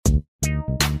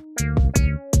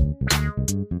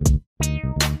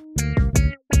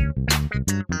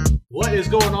What is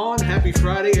going on? Happy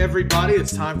Friday, everybody.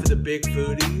 It's time for the Big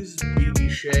Foodies. BB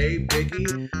Shea,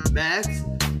 Biggie, Matt.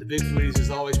 The Big Foodies is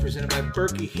always presented by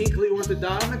Berky Hinckley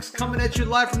Orthodontics, coming at you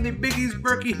live from the Biggie's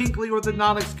Berky Hinckley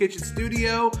Orthodontics kitchen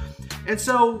studio. And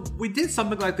so we did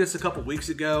something like this a couple weeks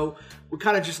ago. We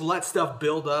kind of just let stuff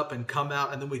build up and come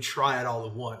out, and then we try it all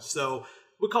at once. So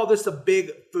we call this the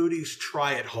Big Foodies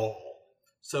Try It Haul.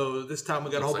 So this time we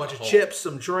got a whole bunch of chips,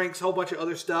 some drinks, a whole bunch of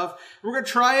other stuff. We're going to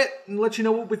try it and let you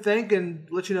know what we think and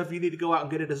let you know if you need to go out and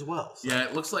get it as well. So. Yeah,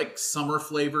 it looks like summer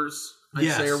flavors,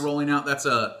 I'd say, are rolling out. That's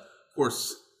of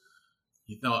course,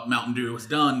 you thought Mountain Dew was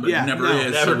done, but it never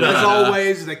is. Never done. As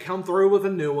always, they come through with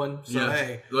a new one. So,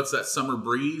 hey. What's that, Summer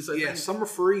Breeze, I think? Summer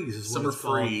Freeze is what it's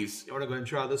called. Freeze. You want to go ahead and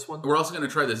try this one? We're also going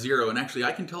to try the Zero, and actually,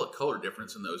 I can tell a color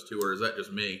difference in those two, or is that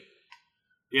just me?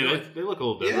 Yeah, they look a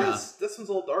little different. Yes, this one's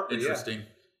a little darker. Interesting. Yeah.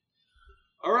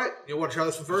 All right, you want to try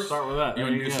this one first? Start with that. You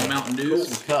want to do some Mountain Dew?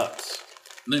 Some cups.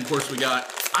 And then, of course, we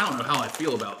got, I don't know how I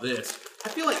feel about this. I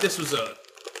feel like this was a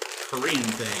Korean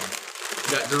thing.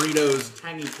 We got Doritos,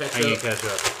 tangy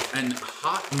ketchup, and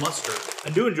hot mustard.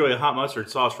 I do enjoy a hot mustard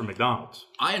sauce from McDonald's.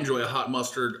 I enjoy a hot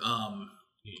mustard on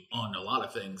a lot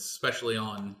of things, especially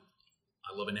on,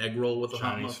 I love an egg roll with a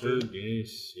hot mustard. Food.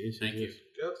 Yes, Thank you.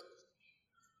 Yep.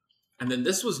 And then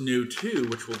this was new too,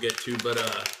 which we'll get to, but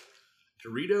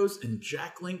Doritos and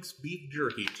Jack Link's beef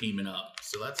jerky teaming up.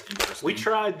 So that's interesting. We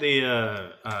tried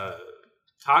the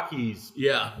Takis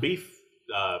beef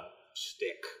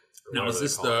stick. Now, is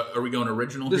this are we going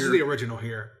original here? This is the original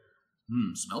here.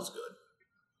 Smells good.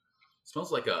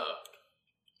 Smells like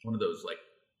one of those like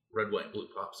red, white, and blue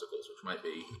popsicles, which might be.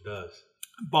 It does.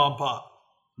 Bomb Pop,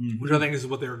 which I think is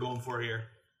what they were going for here.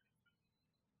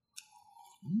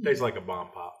 Tastes like a Bomb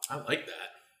Pop. I like that.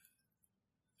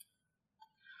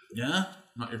 Yeah?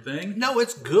 Not your thing? No,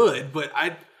 it's good, but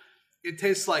it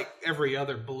tastes like every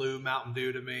other blue Mountain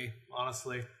Dew to me,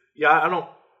 honestly. Yeah, I don't...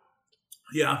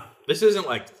 Yeah. This isn't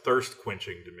like thirst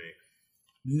quenching to me.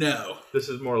 No. This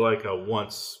is more like a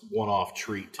one-off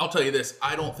treat. I'll tell you this,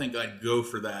 I don't think I'd go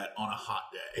for that on a hot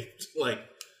day. Like,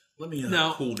 let me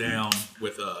cool down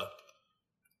with a...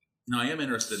 No, I am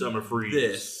interested Summer Freeze.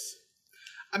 This.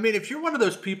 I mean, if you're one of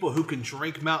those people who can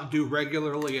drink Mountain Dew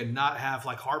regularly and not have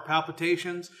like heart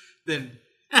palpitations, then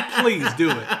please do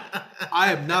it.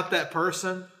 I am not that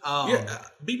person.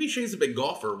 BB Shea's a big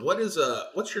golfer.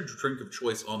 What's your drink of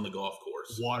choice on the golf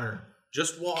course? Water.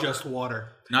 Just water. Just water.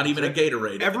 Not even a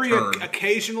Gatorade.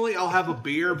 Occasionally, I'll have a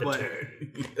beer, but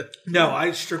no,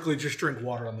 I strictly just drink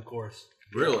water on the course.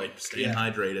 Really, staying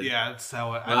hydrated. Yeah, that's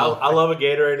how I love a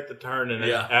Gatorade at the turn and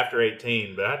after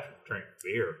 18, but I drink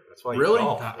beer. That's why. Really?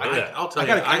 I'll tell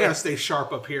you, I gotta stay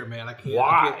sharp up here, man. I can't.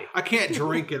 Why? I can't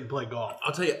drink and play golf.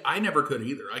 I'll tell you, I never could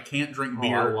either. I can't drink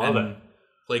beer and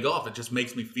play golf. It just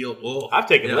makes me feel. Oh, I've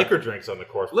taken liquor drinks on the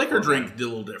course. Liquor drink a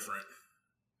little different.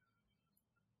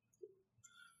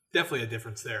 Definitely a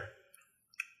difference there.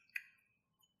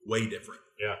 Way different.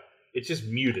 Yeah, it's just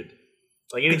muted.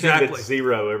 Like anything that's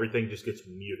zero, everything just gets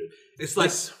muted. It's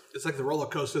like the roller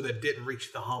coaster that didn't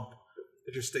reach the hump.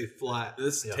 It just stayed flat.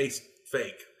 This tastes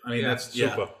fake. I mean, that's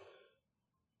super.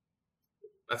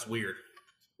 That's weird.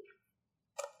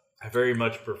 I very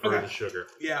much prefer the sugar.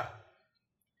 Yeah.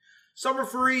 Summer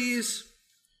Freeze.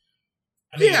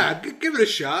 Give it a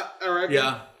shot. All right.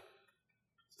 Yeah.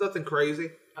 It's nothing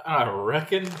crazy. I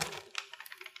reckon.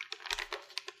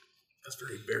 That's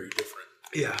very, very different.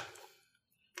 Yeah.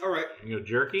 All right. You go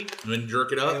jerky? And then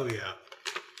jerk it up? Hell yeah.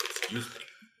 Excuse me.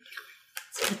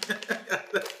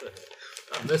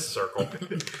 On this circle.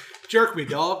 Jerk me,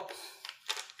 dog.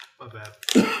 My bad.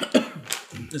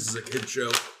 This is a kid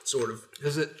show, sort of.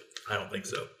 Is it? I don't think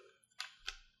so.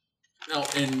 Now,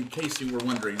 in case you were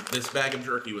wondering, this bag of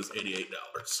jerky was $88.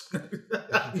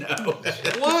 No.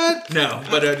 What? No,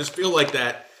 but I just feel like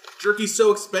that jerky's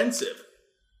so expensive.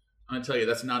 I'm going to tell you,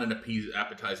 that's not an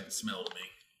appetizing smell to me.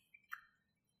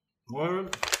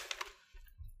 What?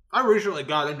 I recently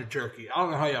got into jerky. I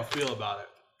don't know how y'all feel about it.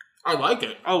 I like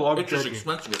it. I love it. It's jerky. just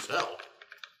expensive as hell.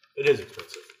 It is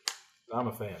expensive. I'm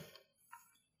a fan.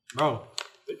 Oh.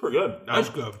 They're pretty good. That's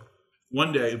good.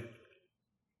 One day,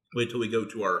 wait till we go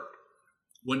to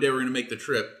one day we're going to make the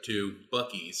trip to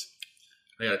Buc-ee's.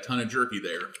 They got a ton of jerky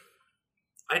there.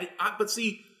 But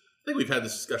see, I think we've had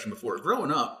this discussion before.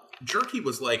 Growing up, jerky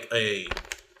was like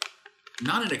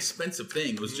not an expensive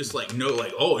thing. It was just like,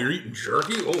 oh, you're eating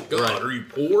jerky? Oh, God, are you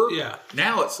poor? Yeah.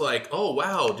 Now it's like, oh,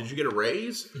 wow, did you get a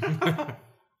raise?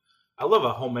 I love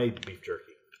a homemade beef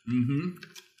jerky. Mm-hmm.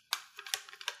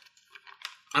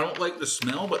 I don't like the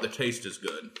smell, but the taste is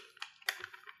good.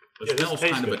 The smell's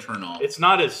kind of a turn off. It's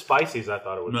not as spicy as I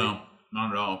thought it would be. No,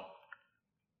 not at all.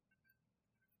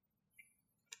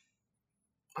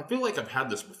 I feel like I've had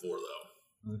this before,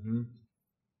 though. Mm-hmm.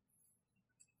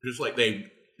 Just like they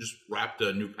just wrapped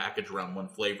a new package around one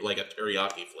flavor, like a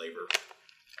teriyaki flavor.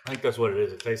 I think that's what it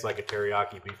is. It tastes like a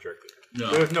teriyaki beef jerky.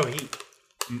 No. There's no heat.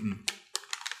 Mm-mm.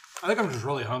 I think I'm just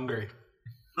really hungry.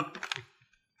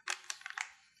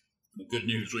 Good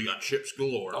news, we got chips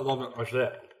galore. I love it. Watch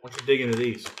that. Why don't you dig into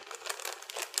these?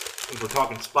 We're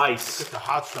talking spice. Get the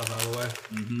hot stuff out of the way.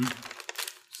 Mm-hmm.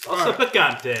 Salsa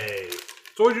picante.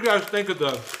 So what did you guys think of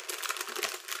the...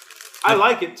 I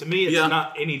like it. To me, it's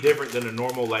not any different than a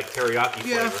normal like teriyaki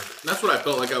flavor. That's what I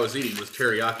felt like I was eating was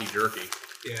teriyaki jerky.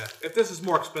 Yeah. If this is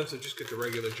more expensive, just get the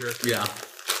regular jerky. Yeah.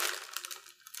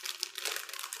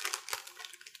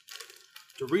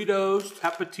 Doritos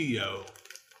Tapatio.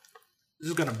 This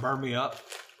is going to burn me up.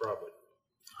 Probably.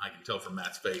 I can tell from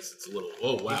Matt's face. It's a little...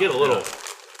 Oh, wow. You get a little...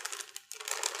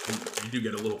 You do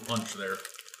get a little punch there.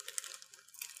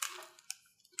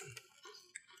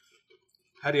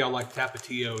 How do y'all like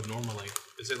Tapatio normally?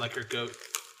 Is it like your go...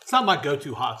 It's not my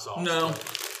go-to hot sauce. No.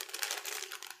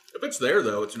 If it's there,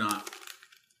 though, it's not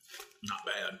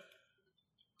bad.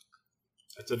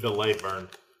 It's a delay burn.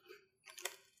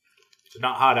 It's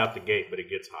not hot out the gate, but it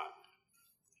gets hot.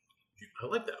 I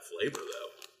like that flavor, though.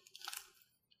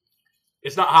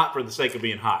 It's not hot for the sake of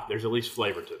being hot. There's at least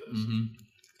flavor to this. Mm-hmm.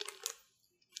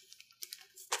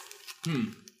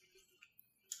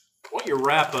 Why don't you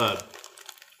wrap a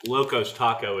Locos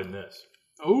taco in this?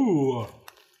 Ooh.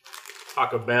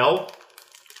 Taco Bell.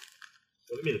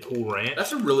 Give me the Cool Ranch.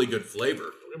 That's a really good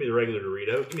flavor. Give me the regular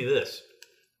Dorito. Give me this.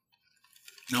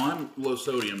 Now, I'm low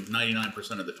sodium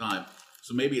 99% of the time,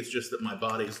 so maybe it's just that my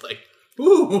body's like,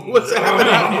 ooh, what's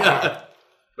happening? Yeah.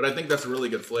 But I think that's a really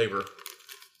good flavor.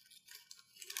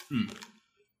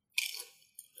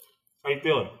 How you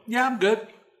feeling? Yeah, I'm good.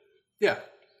 Yeah.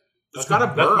 It's got a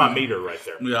burn. That's my meter right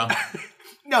there. Yeah.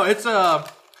 No, it's a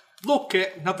little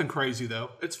kick. Nothing crazy,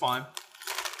 though. It's fine.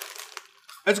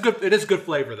 It's good. It is good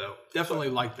flavor, though. Definitely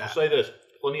like that. I'll say this.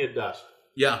 Plenty of dust.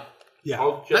 Yeah. Yeah.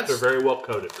 All the chips are very well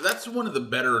coated. That's one of the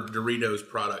better Doritos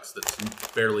products that's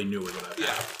fairly newer that I've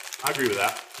had. I agree with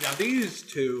that. Now, these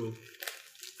two,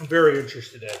 I'm very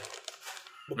interested in.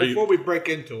 But before we break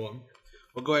into them,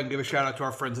 we'll go ahead and give a shout out to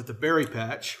our friends at the Berry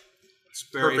Patch. It's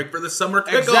Perfect for the summer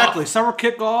kickoff. Exactly. Summer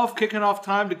kickoff, kicking off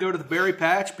time to go to the Berry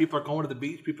Patch. People are going to the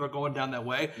beach. People are going down that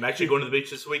way. I'm actually going to the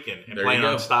beach this weekend and There planning you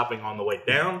go. on stopping on the way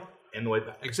down and the way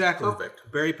back. Exactly. Perfect.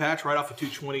 Berry Patch right off of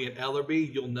 220 in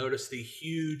Ellerby. You'll notice the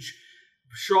huge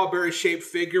strawberry-shaped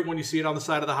figure when you see it on the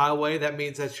side of the highway. That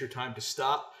means that's your time to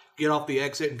stop, get off the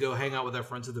exit, and go hang out with our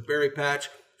friends at the Berry Patch.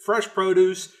 Fresh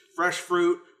produce, fresh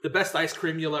fruit, the best ice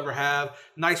cream you'll ever have.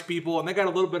 Nice people, and they got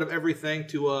a little bit of everything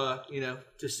to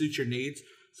to suit your needs.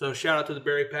 So shout out to the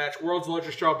Berry Patch.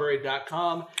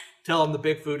 worldslargeststrawberry.com. Tell them the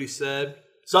Big Foodie said,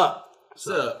 "What's up? What's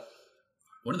up?"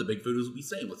 One of the big foodies will be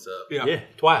saying what's up. Yeah,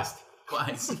 twice.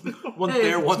 Twice. One's Hey,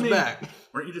 there, it's one's me. back."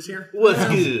 Weren't you just here? What's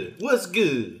good? What's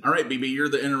good? All right, BB, you're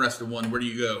the interested one. Where do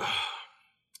you go?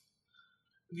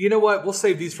 You know what? We'll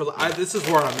save these for this is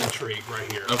where I'm intrigued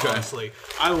right here. Okay. Honestly,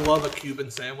 I love a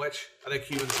Cuban sandwich. I think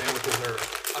Cuban sandwiches are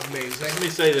amazing. Let me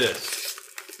say this.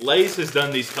 Lay's has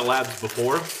done these collabs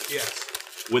before. Yes.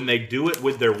 When they do it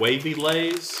with their wavy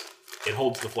Lays, it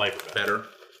holds the flavor Better.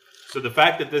 So the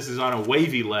fact that this is on a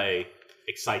wavy Lay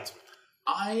excites me.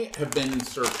 I have been in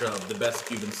search of the best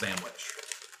Cuban sandwich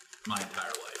my entire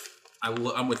life.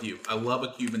 I'm with you. I love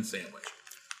a Cuban sandwich.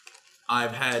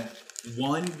 I've had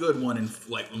one good one in,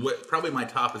 probably my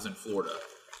top is in Florida.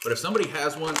 But if somebody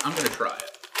has one, I'm going to try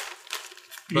it.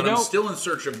 But I'm still in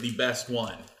search of the best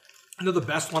one. I know the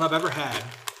best one I've ever had,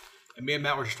 and me and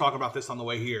Matt were just talking about this on the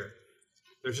way here.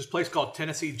 There's this place called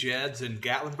Tennessee Jed's in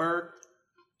Gatlinburg.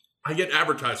 I get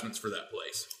advertisements for that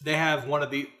place. They have one of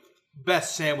the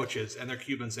best sandwiches, and their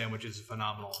Cuban sandwiches is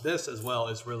phenomenal. This as well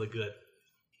is really good.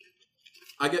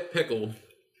 I get pickle.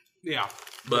 Yeah.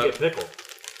 But I get pickle.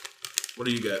 What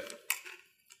do you get?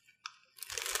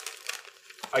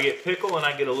 I get pickle and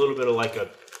I get a little bit of like a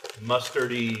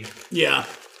mustardy. Yeah.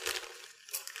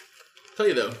 Tell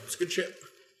you though, it's a good chip.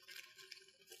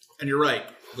 And you're right.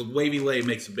 The wavy lay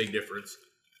makes a big difference.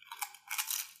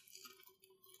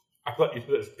 I thought you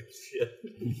said shit.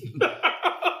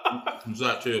 It's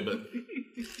that too, but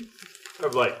I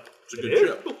was like, it's a good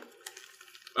chip.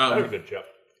 That's a good chip.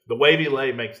 The wavy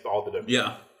lay makes all the difference.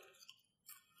 Yeah.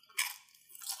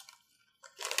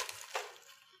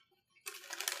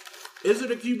 Is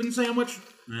it a Cuban sandwich?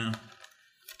 Yeah.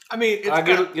 I mean, I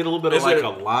get a little bit of like a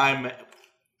lime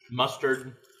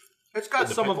mustard. It's got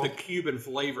some pickle. of the Cuban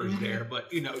flavors there,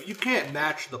 but you can't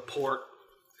match the pork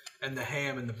and the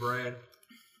ham and the bread.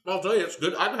 I'll tell you, it's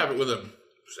good. I'd have it with a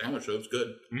sandwich, though. It's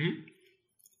good. Mm-hmm.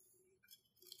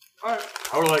 All right.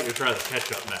 I would like to try the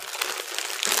ketchup next.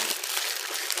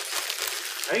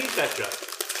 I eat ketchup.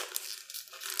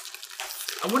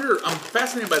 I'm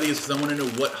fascinated by these because I want to know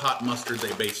what hot mustard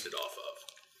they based it off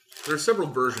of. There are several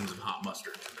versions of hot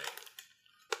mustard to me.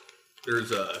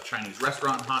 There's a Chinese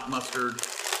restaurant hot mustard.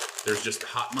 There's just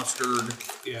hot mustard.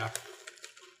 Yeah.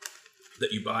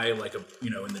 That you buy like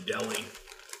in the deli.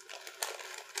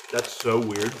 That's so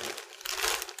weird.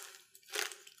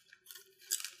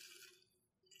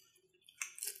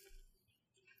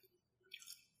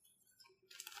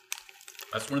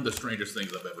 That's one of the strangest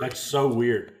things I've ever That's so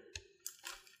weird.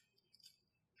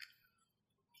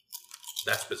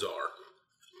 That's bizarre.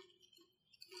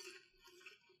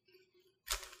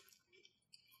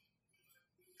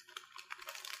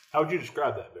 How would you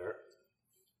describe that, Barrett?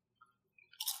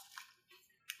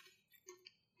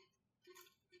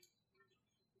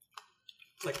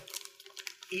 Like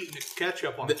eating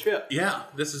ketchup on a chip. Yeah,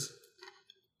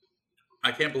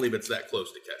 I can't believe it's that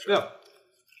close to ketchup.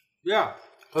 Yeah.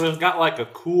 But it's got like a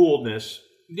coolness,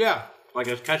 Yeah. like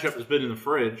a ketchup has been in the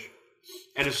fridge,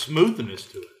 and a smoothness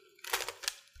to it.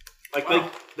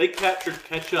 Like they captured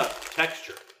ketchup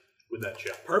texture with that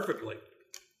chip. Perfectly.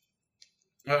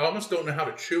 I almost don't know how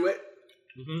to chew it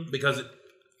because it.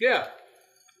 Yeah.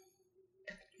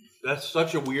 That's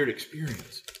such a weird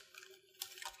experience.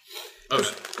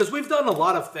 Because we've done a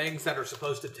lot of things that are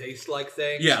supposed to taste like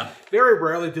things. Yeah. Very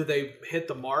rarely do they hit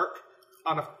the mark.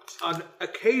 On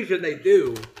occasion they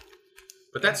do.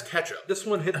 But that's ketchup. This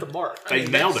one hit the mark. They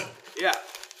nailed it. Yeah.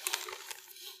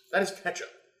 That is ketchup.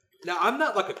 Now, I'm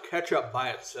not like a ketchup by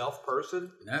itself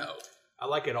person. No. I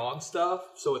like it on stuff.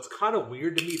 So it's kind of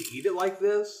weird to me to eat it like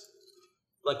this.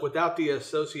 Like without the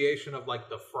association of like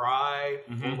the fry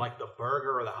or like the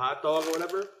burger or the hot dog or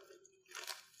whatever.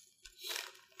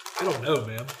 I don't know,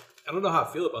 man. I don't know how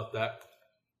I feel about that.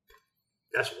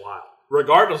 That's wild.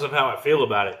 Regardless of how I feel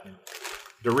about it,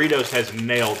 Doritos has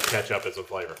nailed ketchup as a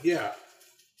flavor. Yeah.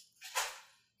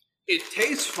 It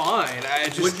tastes fine. I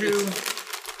just Would you?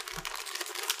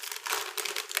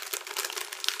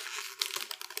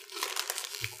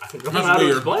 I don't know how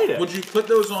to explain it. Would you put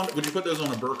those on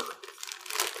a burger?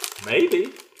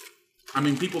 Maybe. I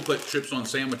mean, people put chips on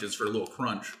sandwiches for a little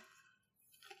crunch.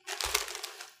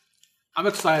 I'm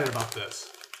excited about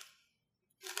this.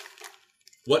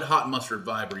 What hot mustard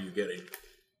vibe are you getting?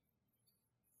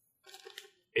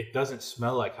 It doesn't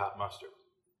smell like hot mustard.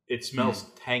 It smells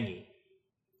tangy,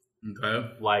 Okay.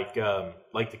 like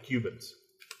the Cubans.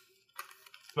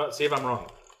 See if I'm wrong.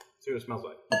 See what it smells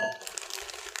like.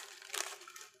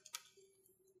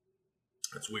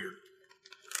 That's weird.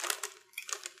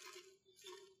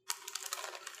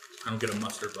 I don't get a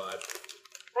mustard vibe.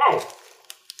 Oh,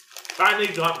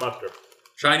 Chinese hot mustard.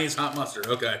 Chinese hot mustard.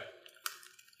 Okay.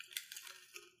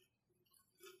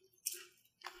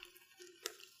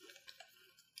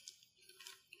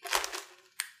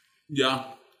 Yeah.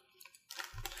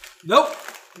 Nope.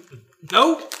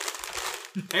 Nope.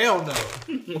 Hell no.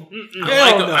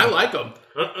 I like them.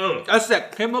 That's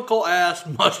that chemical ass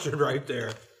mustard right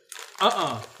there.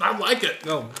 I like it.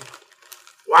 No.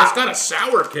 Wow. It's got a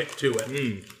sour kick to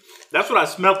it. That's what I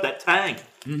smelt, that tang.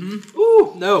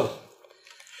 Ooh, no.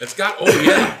 It's got, oh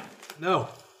yeah. No.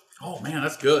 Oh man,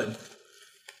 that's good.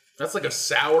 That's like a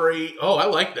soury. Oh, I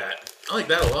like that. I like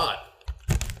that a lot.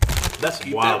 That's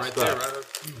Keep wild that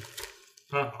stuff.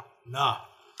 there, right? Nah.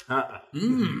 Have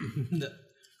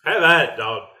at it,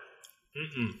 dog.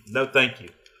 No, thank you.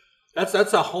 That's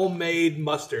a homemade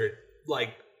mustard.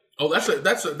 Like, Oh,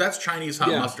 that's Chinese hot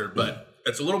mustard, but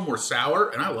it's a little more sour,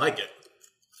 and I like it.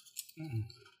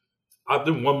 I'll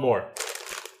do one more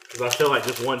because I feel like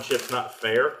just one chip's not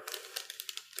fair.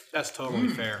 that's totally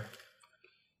fair.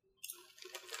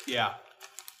 Yeah.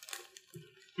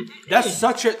 That's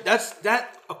such a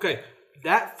okay.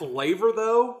 That flavor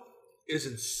though is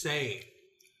insane.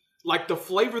 Like the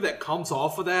flavor that comes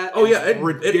off of that. Oh is yeah, it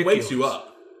ridiculous. wakes you up.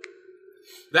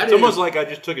 It's almost like I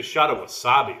just took a shot of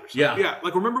wasabi or something. Yeah. Yeah,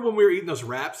 like remember when we were eating those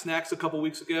wrap snacks a couple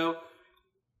weeks ago?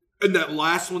 And that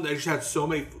last one, they just had so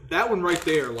many. That one right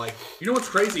there, like. You know what's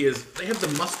crazy is they have the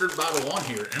mustard bottle on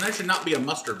here, and that should not be a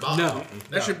mustard bottle. No,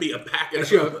 that should be a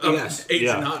packet of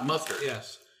Asian hot mustard.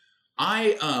 Yes.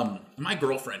 My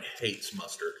girlfriend hates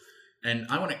mustard, and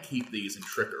I want to keep these and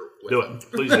trick her with Do them.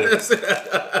 it. Please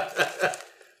do.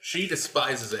 She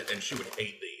despises it, and she would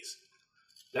hate these.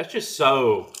 That's just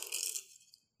so.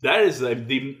 That is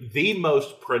the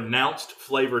most pronounced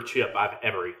flavor chip I've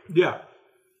ever eaten. Yeah.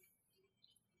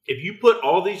 If you put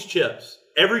all these chips,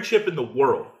 every chip in the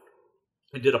world,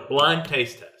 and did a blind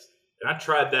taste test, and I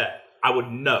tried that, I would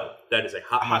know that is a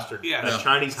hot mustard, yeah. a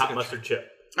Chinese hot mustard chip.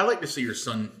 I like to see your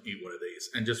son eat one of these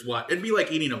and just watch. It'd be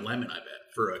like eating a lemon, I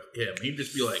bet, for him. He'd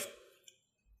just be like,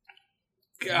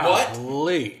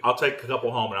 Golly. I'll take a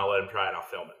couple home and I'll let him try it. I'll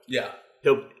film it. yeah.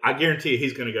 I guarantee you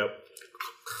he's going to go.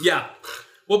 Yeah.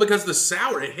 Well, because the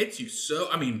sour, it hits you so.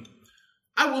 I mean,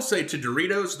 I will say to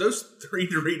Doritos, those 3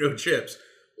 Dorito chips,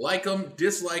 like them,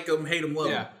 dislike them, hate them, love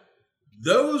them.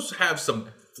 Those have some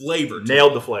flavor to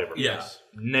Nailed the flavor. Yes.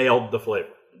 Nailed the flavor.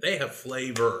 They have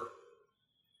flavor.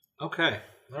 Okay.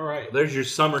 All right. There's your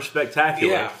summer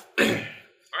spectacular. Yeah.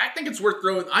 I think it's worth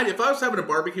throwing. If I was having a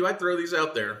barbecue, I'd throw these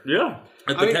out there. Yeah.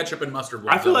 At the ketchup and mustard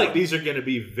ones. I feel like these are going to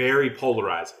be very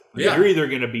polarizing. Yeah. You're either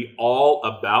going to be all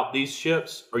about these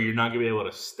chips or you're not going to be able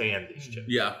to stand these chips.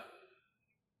 Yeah.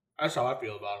 That's how I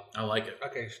feel about them. I like it. I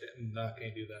can't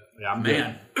do that. Yeah, I'm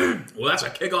Man. Well, that's a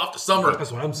kickoff to summer.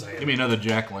 That's what I'm saying. Give me another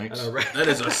Jack Links. That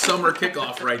is a summer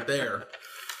kickoff right there.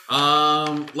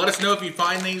 Let us know if you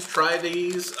find these, try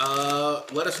these.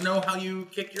 Let us know how you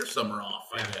kick your summer off,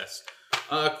 I guess.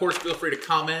 Of course, feel free to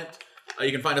comment.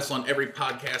 You can find us on every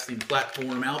podcasting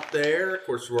platform out there. Of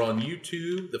course, we're on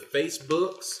YouTube, the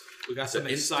Facebooks. We got some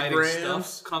the exciting Instagrams.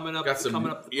 stuff coming up. Got some, coming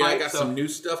up the yeah, I pipe, got some new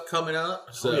stuff coming up.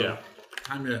 So, yeah.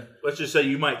 time to. Let's just say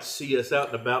you might see us out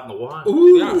and about in the wild.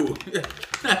 Ooh,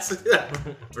 that's where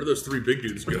are those 3 big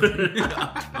dudes going?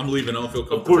 I'm leaving. I don't feel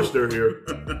comfortable. Of course they're here.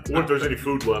 What if there's any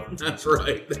food left? That's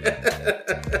right.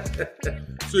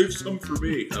 Save some for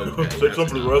me. Okay, Save some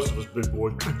for the rest of us, big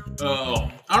boy. Oh,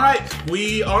 all right.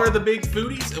 We are the Big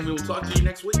Foodies, and we will talk to you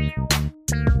next week.